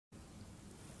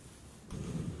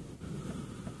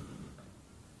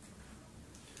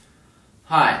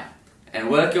Hi, and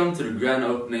welcome to the grand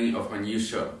opening of my new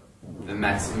show, The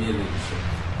Maximilian Show.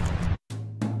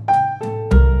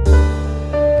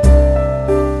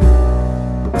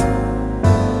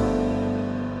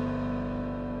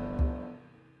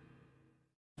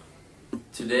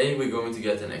 Today we're going to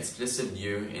get an explicit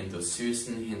view into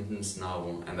Susan Hinton's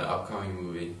novel and the upcoming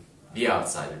movie, The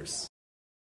Outsiders.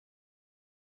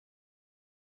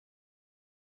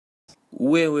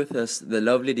 We're with us the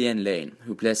lovely Denne,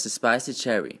 who plays the spicy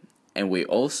cherry, and we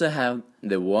also have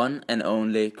the one and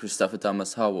only Christopher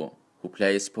Thomas Howell, who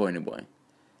plays Ponyboy.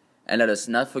 And let us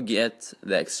not forget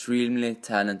the extremely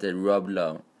talented Rob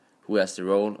Lowe, who has the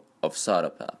role of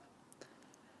Soda Pop.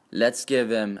 Let's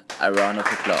give him a round of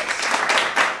applause.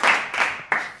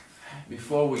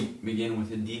 Before we begin with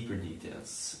the deeper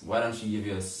details, why don't you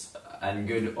give us a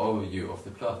good overview of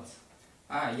the plot?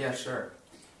 Yeah, sure.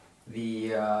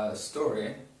 The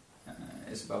story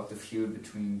is about the feud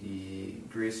between the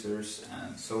greasers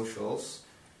and socials,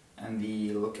 and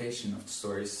the location of the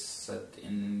story is set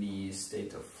in the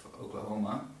state of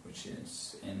Oklahoma, which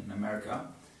is in America.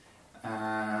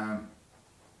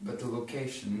 But the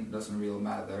location doesn't really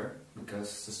matter,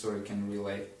 because the story can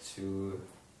relate to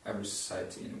every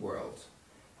society in the world.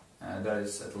 That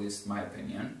is at least my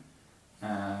opinion,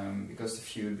 because the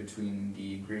feud between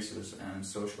the greasers and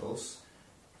socials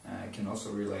can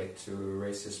also relate to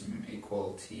racism,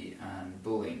 equality and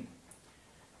bullying.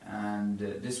 And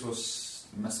this was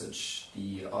the message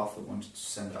the author wanted to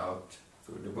send out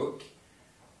through the book,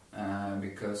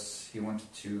 because he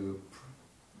wanted to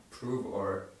prove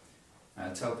or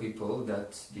tell people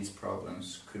that these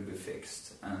problems could be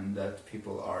fixed and that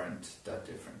people aren't that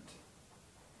different.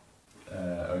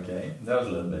 Okay, that was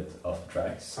a little bit off the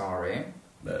track. Sorry.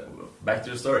 But back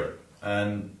to the story.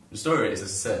 And the story is, as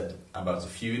I said, about a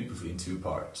feud between two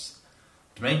parts.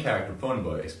 The main character,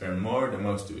 Ponyboy, experienced more than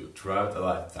most do throughout a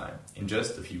lifetime, in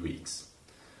just a few weeks.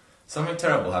 Something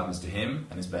terrible happens to him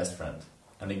and his best friend,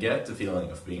 and they get the feeling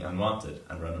of being unwanted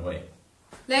and run away.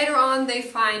 Later on, they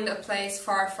find a place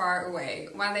far, far away.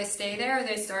 When they stay there,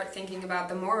 they start thinking about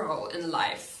the moral in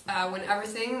life. When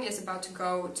everything is about to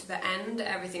go to the end,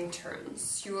 everything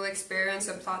turns. You will experience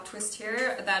a plot twist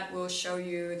here that will show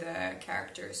you the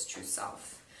character's true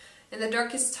self. In the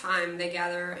darkest time, they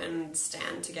gather and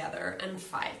stand together and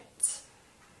fight.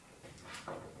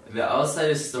 The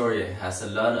Outsiders story has a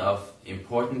lot of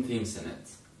important themes in it,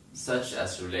 such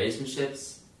as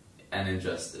relationships and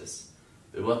injustice.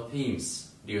 But what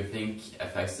themes do you think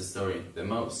affects the story the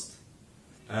most?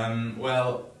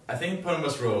 Well, I think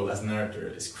Ponyboy's role as narrator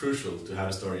is crucial to how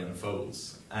the story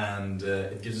unfolds, and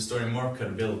it gives the story more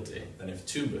credibility than if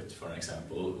Tubut, for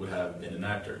example, would have been the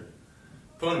narrator.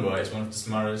 Ponyboy is one of the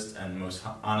smartest and most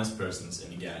honest persons in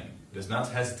the gang. He does not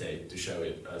hesitate to show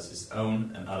it as his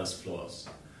own and others' flaws.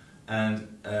 And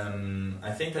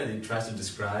I think that he tries to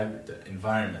describe the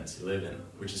environment he lives in,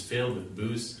 which is filled with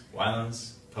booze,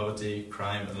 violence, poverty,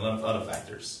 crime and a lot of other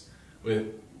factors,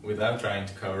 without trying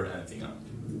to cover anything up.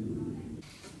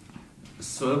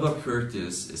 Soda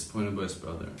Curtis is Ponyboy's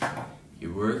brother. He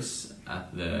works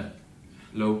at the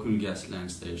local gasoline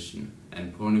station,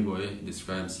 and Ponyboy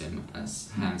describes him as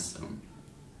handsome,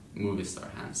 movie star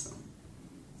handsome.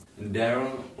 And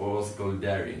Daryl, also called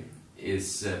Derry,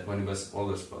 is Ponyboy's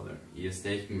oldest brother. He is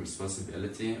taking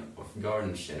responsibility of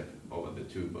guardianship over the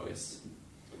two boys.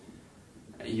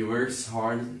 He works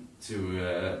hard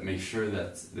to make sure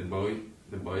that the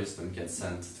boys don't get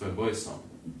sent to a boys' home.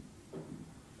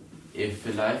 If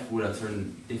life would have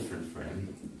turned different for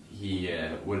him, he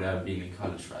would have been in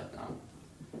college right now.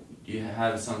 Do you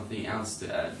have something else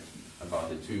to add about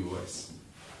the two boys?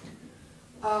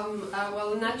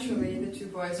 Well, naturally, the two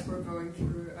boys were going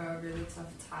through a really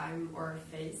tough time or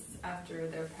phase after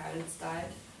their parents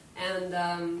died. And,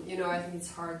 I think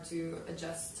it's hard to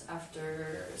adjust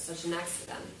after such an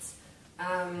accident.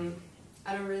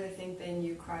 I don't really think they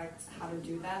knew quite how to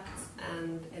do that,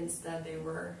 and instead they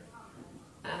were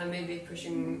maybe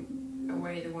pushing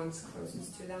away the ones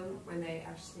closest to them when they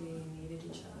actually needed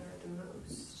each other the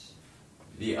most.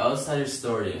 The Outsiders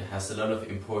story has a lot of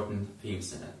important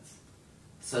themes in it,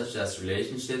 such as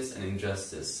relationships and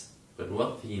injustice. But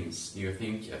what themes do you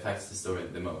think affects the story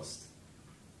the most?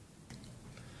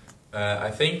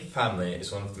 I think family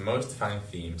is one of the most defining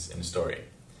themes in the story.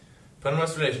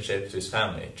 Ponyboy's relationship to his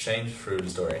family changed through the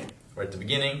story, where at the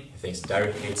beginning he thinks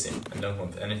Derry hates him and don't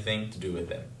want anything to do with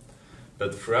him.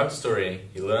 But throughout the story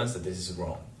he learns that this is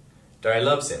wrong. Derry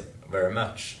loves him very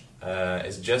much,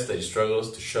 it's just that he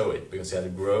struggles to show it because he had to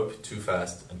grow up too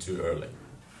fast and too early.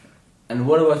 And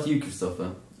what about you,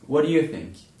 Christopher? What do you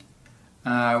think?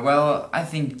 Well, I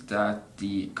think that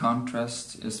the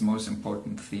contrast is the most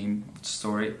important theme of the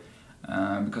story,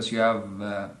 because you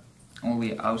have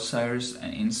only outsiders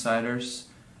and insiders,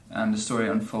 and the story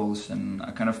unfolds in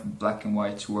a kind of black and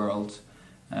white world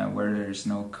where there is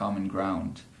no common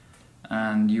ground.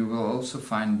 And you will also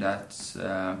find that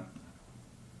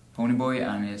Ponyboy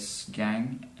and his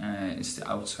gang is the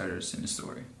outsiders in the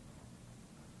story.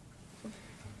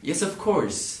 Yes, of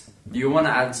course. Do you want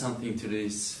to add something to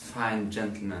these fine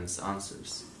gentlemen's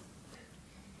answers?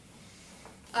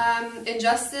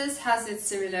 Injustice has its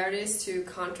similarities to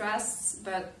contrasts,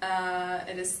 but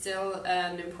it is still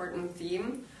an important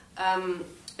theme.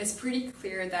 It's pretty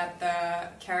clear that the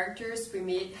characters we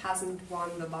meet hasn't won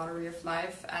the lottery of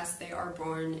life, as they are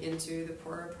born into the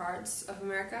poorer parts of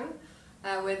America,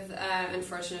 with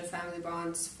unfortunate family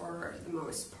bonds for the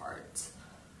most part.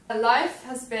 Life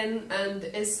has been and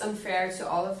is unfair to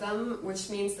all of them, which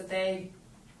means that they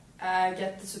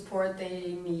get the support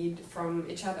they need from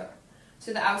each other.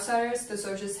 So the outsiders, the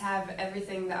socials, have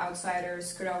everything the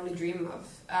outsiders could only dream of.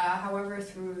 However,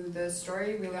 through the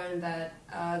story, we learn that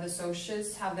the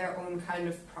socials have their own kind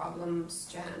of problems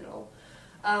to handle.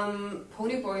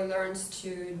 Ponyboy learns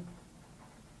to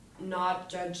not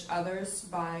judge others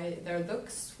by their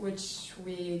looks, which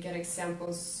we get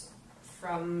examples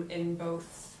from in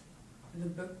both the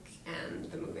book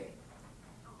and the movie.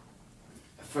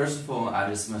 First of all, I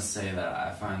just must say that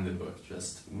I find the book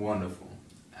just wonderful.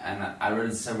 And I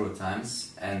read it several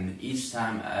times, and each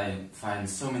time I find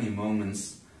so many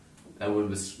moments that would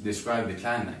describe the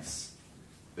climax.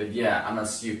 But yeah, I'm not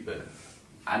stupid.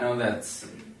 I know that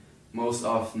most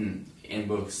often in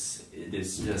books it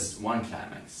is just one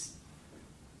climax.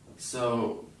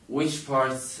 So, which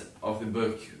part of the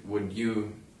book would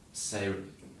you say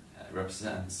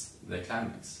represents the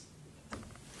climax?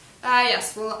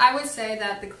 Yes, well, I would say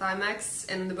that the climax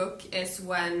in the book is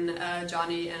when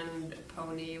Johnny and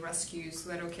Pony rescues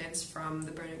little kids from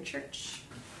the burning church.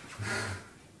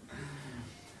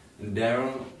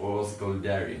 Daryl, or also called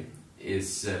Derry,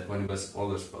 is Ponyboy's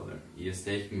oldest brother. He is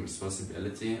taking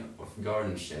responsibility of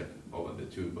guardianship over the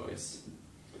two boys.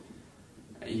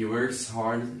 He works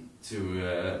hard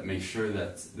to make sure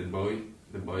that the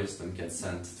boys don't get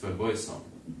sent to a boys' home.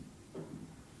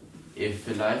 If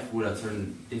life would have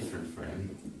turned different for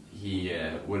him, he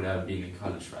would have been in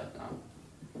college right now.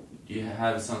 Do you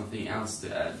have something else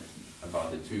to add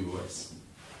about the two boys?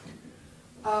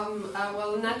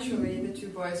 Well, naturally, the two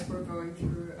boys were going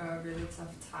through a really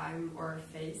tough time or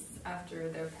phase after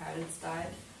their parents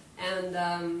died.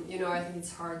 And, you know, I think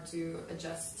it's hard to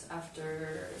adjust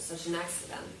after such an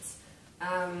accident.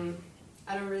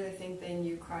 I don't really think they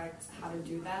knew quite how to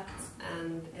do that,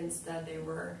 and instead they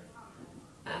were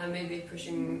maybe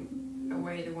pushing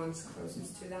away the ones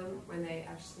closest to them when they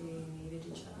actually needed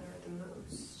each other the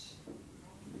most.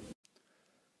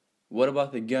 What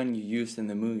about the gun you used in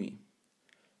the movie?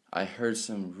 I heard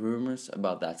some rumors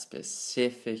about that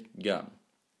specific gun.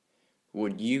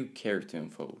 Would you care to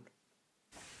unfold?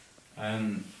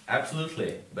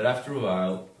 Absolutely, but after a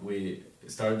while we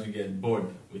started to get bored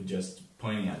with just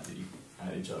pointing at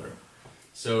each other.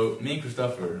 So me and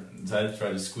Christopher decided to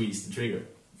try to squeeze the trigger,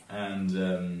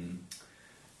 and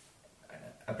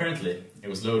apparently it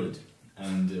was loaded,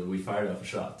 and we fired off a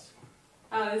shot.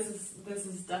 This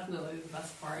is definitely the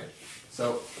best part.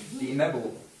 So, the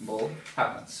inevitable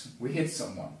happens. We hit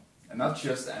someone, and not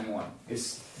just anyone.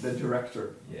 It's the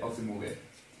director of the movie.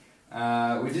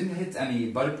 We didn't hit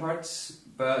any body parts,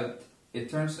 but it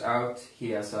turns out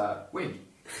he has a wig.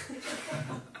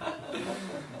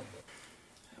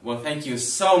 Well, thank you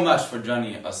so much for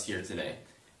joining us here today.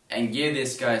 And give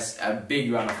these guys a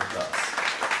big round of applause.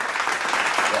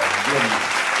 They're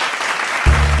good.